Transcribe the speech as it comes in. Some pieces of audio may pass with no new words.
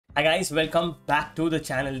Hi guys, welcome back to the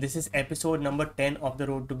channel. This is episode number 10 of the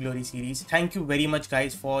Road to Glory series. Thank you very much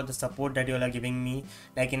guys for the support that you all are giving me.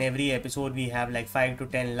 Like in every episode we have like 5 to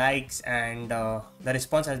 10 likes and the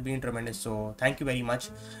response has been tremendous. So thank you very much.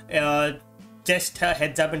 Just a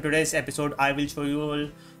heads up, in today's episode I will show you all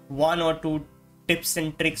one or two tips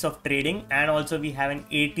and tricks of trading, and also we have an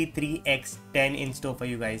 83x10 in store for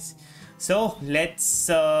you guys. So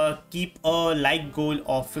let's keep a like goal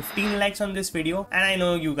of 15 likes on this video, and I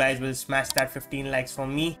know you guys will smash that 15 likes for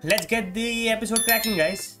me. Let's get the episode cracking,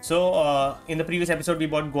 guys. So in the previous episode we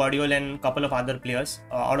bought Guardiola and a couple of other players,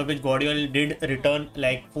 out of which Guardiola did return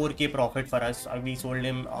like 4k profit for us. We sold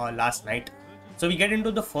him last night. So we get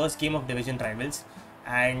into the first game of division rivals,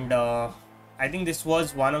 and I think this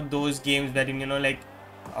was one of those games wherein, you know, like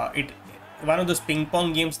one of those ping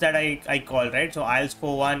pong games that I call, right? So I'll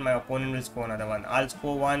score one, my opponent will score another one. I'll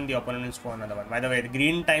score one, the opponent will score another one. By the way, the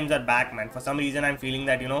green times are back, man. For some reason I'm feeling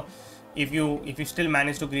that, you know, if you still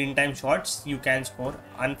manage to green time shots, you can score.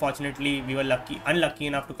 Unfortunately, we were unlucky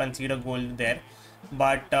enough to concede a goal there.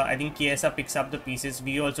 But I think KSA picks up the pieces.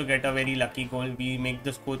 We also get a very lucky goal. We make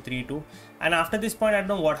the score 3-2. And after this point, I don't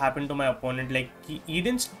know what happened to my opponent. Like he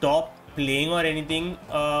didn't stop playing or anything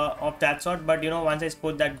of that sort, but you know, once I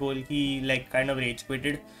scored that goal, he like kind of rage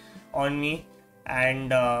quitted on me,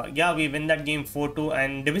 and yeah, we win that game 4-2.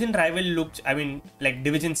 And division rival looks, I mean like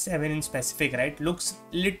division 7 in specific, right, looks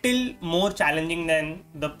little more challenging than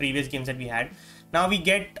the previous games that we had. Now we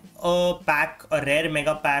get a pack, a rare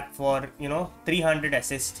mega pack for, you know, 300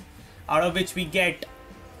 assists, out of which we get,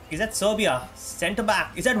 is that Serbia center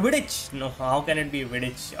back, is that Vidic? No, how can it be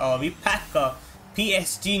Vidic? We pack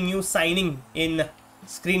PSG new signing in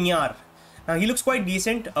Skriniar. Now he looks quite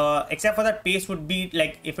decent, except for that pace would be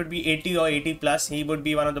like, if it be 80 or 80 plus, he would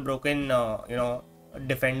be one of the broken you know,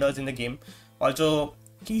 defenders in the game. Also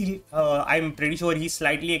I'm pretty sure he's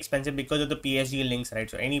slightly expensive because of the PSG links, right?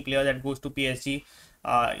 So any player that goes to PSG,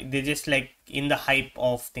 they're just like in the hype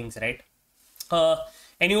of things, right?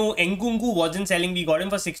 Anyway, Nkunku wasn't selling. We got him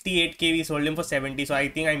for 68k, we sold him for 70. So I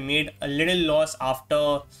think I made a little loss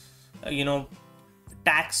after you know,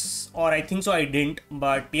 tax, or I think so I didn't.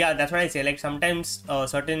 But yeah, that's what I say, like sometimes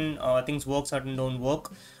certain things work, certain don't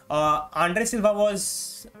work. Andre Silva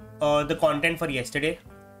was the content for yesterday.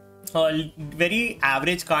 Very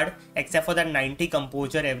average card, except for that 90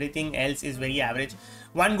 composure. Everything else is very average.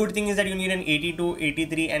 One good thing is that you need an 82,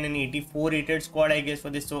 83 and an 84 rated squad, I guess, for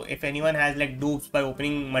this. So if anyone has like dupes by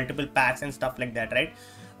opening multiple packs and stuff like that, right,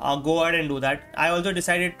 go ahead and do that. I also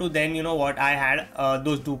decided to then, you know what, I had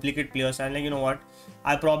those duplicate players, and like, you know what,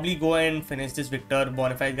 I'll probably go and finish this Victor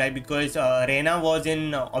Bonifaz guy, because Reina was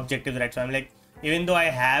in objectives, right? So I'm like, even though I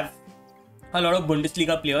have a lot of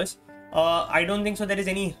Bundesliga players, I don't think so there is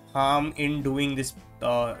any harm in doing this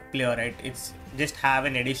player, right? It's just have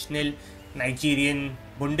an additional Nigerian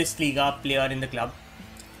Bundesliga player in the club.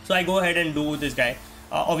 So I go ahead and do this guy.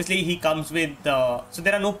 Obviously he comes with so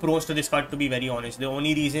there are no pros to this card, to be very honest. The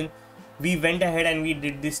only reason we went ahead and we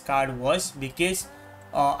did this card was because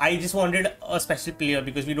I just wanted a special player,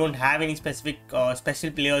 because we don't have any specific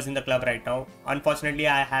special players in the club right now. Unfortunately,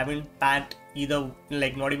 I haven't packed either,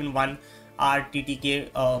 like not even one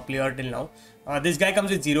RTTK player till now. This guy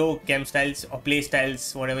comes with 0 chem styles or play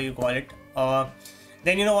styles, whatever you call it.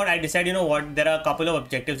 Then you know what, I decided, you know what, there are a couple of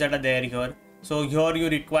objectives that are there here. So here you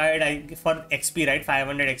required, for XP, right,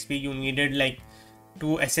 500 XP, you needed like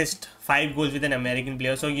to assist 5 goals with an American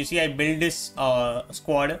player. So you see, I build this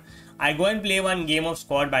squad. I go and play one game of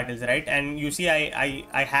squad battles, right, and you see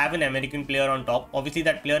I have an American player on top. Obviously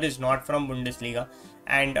that player is not from Bundesliga,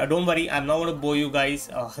 and don't worry, I'm not going to bore you guys.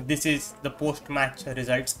 This is the post-match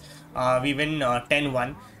results. We win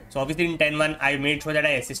 10-1. So obviously in 10-1 I made sure that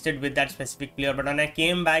I assisted with that specific player, but when I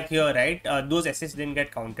came back here, right, those assists didn't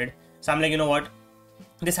get counted. So I'm like, you know what,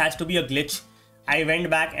 this has to be a glitch. I went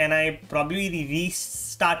back and I probably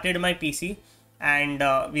restarted my PC, and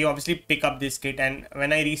we obviously pick up this kit. And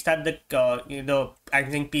when I restart the I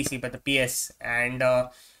think PC, but the PS, and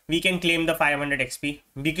we can claim the 500 XP,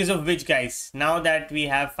 because of which, guys, now that we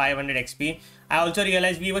have 500 XP, I also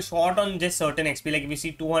realized we were short on just certain XP. Like we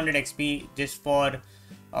see 200 XP just for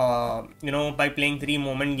you know, by playing 3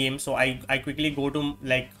 moment games. So I quickly go to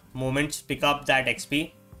like moments, pick up that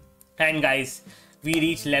XP, and guys, we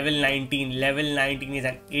reach level 19. Level 19 is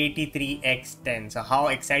an 83x10. So how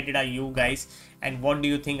excited are you guys? And what do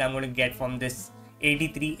you think I'm going to get from this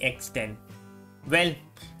 83x10? Well,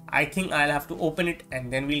 I think I'll have to open it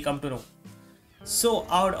and then we'll come to know. So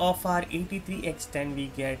out of our 83x10 we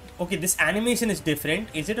get, okay, this animation is different.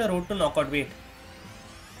 Is it a road to knockout? Wait,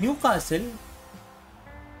 Newcastle,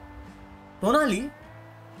 Tonali,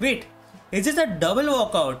 wait, Is this a double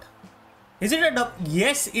walkout? Is it a double?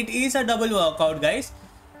 Yes, it is a double walkout, guys.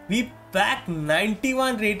 We pack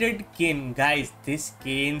 91 rated Kane. Guys, this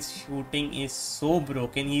Kane's shooting is so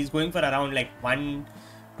broken. He's going for around like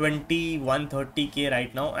 120, 130k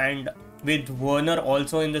right now. And with Werner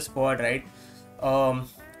also in the squad, right?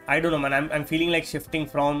 I don't know, man. I'm feeling like shifting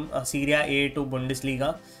from Serie A to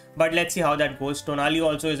Bundesliga. But let's see how that goes. Tonali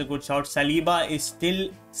also is a good shout. Saliba is still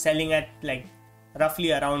selling at like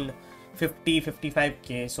roughly around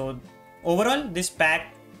 50-55k. So overall, this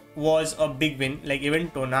pack was a big win. Like even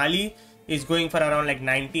Tonali is going for around like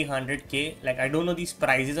 90-100k. Like I don't know these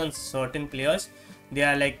prices on certain players. They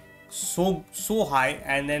are like so high,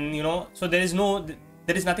 and then you know, so there is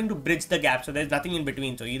nothing to bridge the gap. So there's nothing in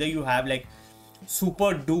between. So either you have like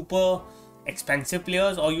super duper expensive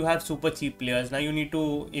players or you have super cheap players. Now you need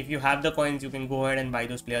to, if you have the coins, you can go ahead and buy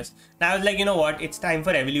those players. Now I was like, you know what, it's time for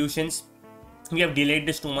evolutions. We have delayed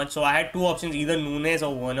this too much, so I had two options, either Nunes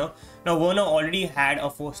or Werner. Now Werner already had a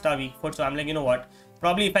 4-star weak foot, so I'm like, you know what,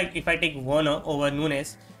 probably if I take Werner over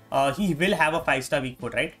Nunes, he will have a 5-star weak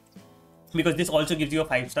foot, right? Because this also gives you a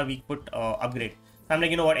 5-star weak foot upgrade. So I'm like,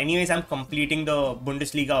 you know what, anyways, I'm completing the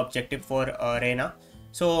Bundesliga objective for Reina.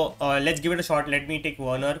 So let's give it a shot. Let me take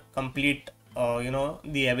Werner, complete you know,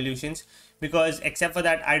 the evolutions, because except for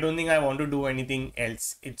that I don't think I want to do anything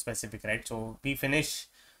else in specific, right? So we finish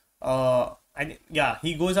yeah,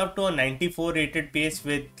 he goes up to a 94 rated pace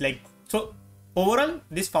with like, so overall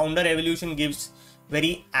this founder evolution gives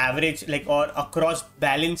very average, like, or across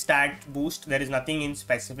balance stat boost. There is nothing in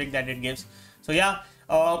specific that it gives. So yeah,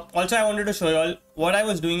 also I wanted to show you all what I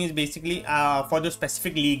was doing is basically for the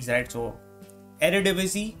specific leagues, right? So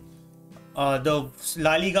Eredivisie, the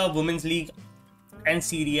La Liga Women's League and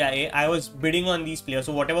Serie A, I was bidding on these players.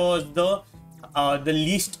 So whatever was the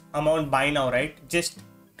least amount buy now, right? Just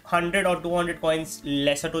 100 or 200 coins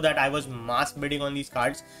lesser to that, I was mass bidding on these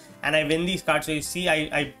cards and I win these cards. So you see,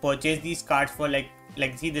 I purchased these cards for like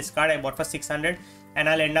see, this card I bought for 600 and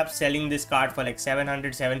I'll end up selling this card for like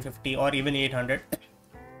 700, 750 or even 800.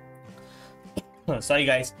 Sorry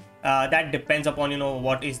guys, that depends upon, you know,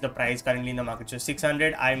 what is the price currently in the market. So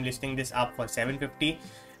 600, I'm listing this up for 750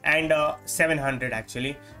 and 700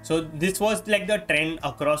 actually. So this was like the trend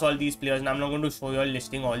across all these players, and I'm not going to show you all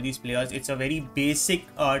listing all these players. It's a very basic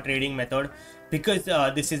trading method because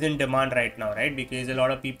this is in demand right now, right? Because a lot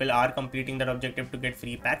of people are completing that objective to get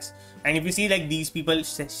free packs, and if you see, like, these people,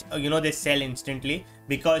 you know, they sell instantly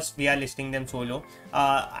because we are listing them solo.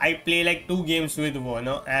 I play like 2 games with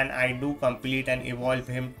Werner and I do complete and evolve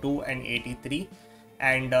him to an 83,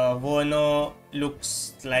 and Werner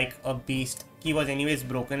looks like a beast. He was anyways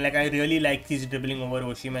broken. Like, I really like his dribbling over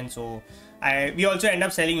Osimhen. So we also end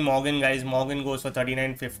up selling Morgan, guys. Morgan goes for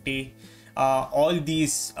 39.50. All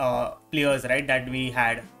these players, right, that we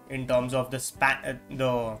had in terms of the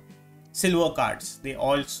silver cards, they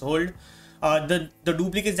all sold. The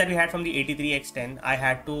duplicates that we had from the 83x10, I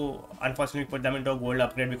had to unfortunately put them into a gold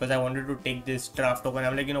upgrade because I wanted to take this draft token.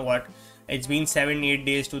 I'm like, you know what, it's been 7-8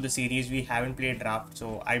 days to the series, we haven't played draft.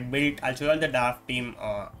 So I'll show you all the draft team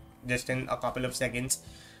just in a couple of seconds.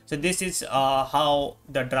 So this is how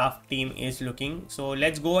the draft team is looking. So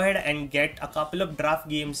let's go ahead and get a couple of draft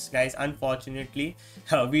games, guys. Unfortunately,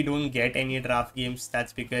 we don't get any draft games.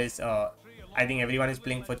 That's because I think everyone is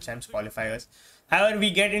playing for champs qualifiers. However,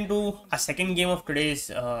 we get into a second game of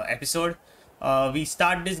today's episode. We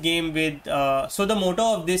start this game with so the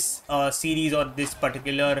motto of this series, or this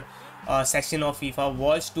particular session of FIFA,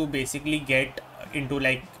 was to basically get into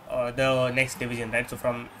like the next division, right? So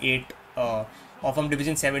from 8 or from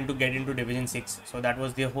division 7 to get into division 6. So that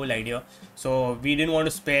was the whole idea. So we didn't want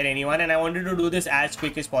to spare anyone, and I wanted to do this as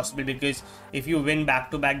quick as possible, because if you win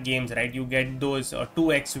back-to-back games, right, you get those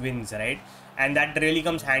 2x wins, right? And that really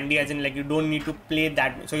comes handy, as in, like, you don't need to play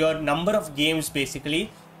that, so your number of games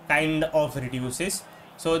basically kind of reduces.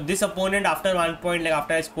 So this opponent, after one point, like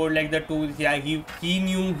after I scored like the 2, yeah, he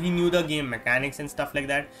knew the game mechanics and stuff like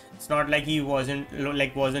that. It's not like he was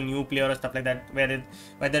a new player or stuff like that, whether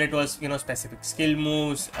it was, you know, specific skill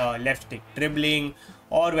moves, left stick dribbling,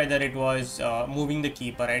 or whether it was moving the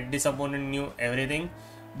keeper, right? This opponent knew everything.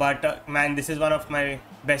 But man, this is one of my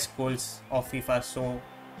best goals of FIFA. So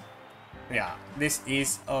yeah, this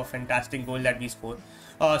is a fantastic goal that we scored.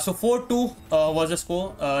 So 4-2 was the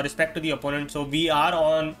score, respect to the opponent. So we are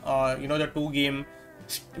on you know, the 2-game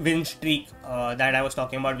win streak that I was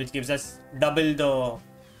talking about, which gives us double the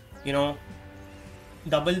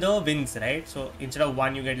wins, right? So instead of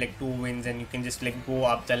 1, you get like 2 wins, and you can just like go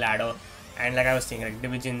up the ladder. And like I was saying, like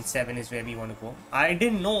division 7 is where we want to go. I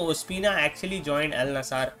didn't know Ospina actually joined Al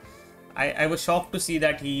Nassr. I was shocked to see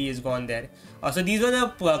that he is gone there. So these were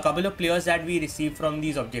the couple of players that we received from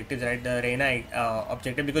these objectives, right? The Reina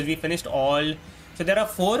objective, because we finished all. So there are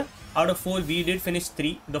 4 out of 4. We did finish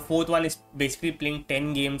 3. The 4th one is basically playing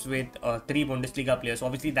 10 games with 3 Bundesliga players. So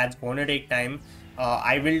obviously that's going to take time.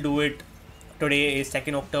 I will do it. Today is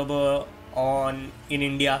 2nd October in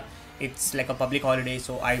India. It's like a public holiday,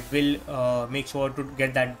 so I will make sure to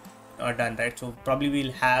get that done, right? So probably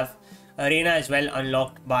we'll have Arena as well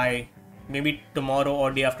unlocked by maybe tomorrow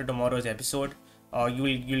or day after tomorrow's episode.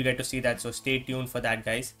 You'll get to see that, so stay tuned for that,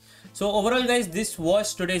 guys. So overall, guys, this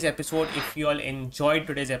was today's episode. If you all enjoyed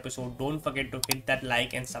today's episode, don't forget to hit that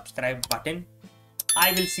like and subscribe button.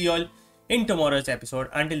 I will see you all in tomorrow's episode.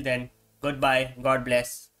 Until then, goodbye, God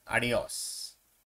bless, adios.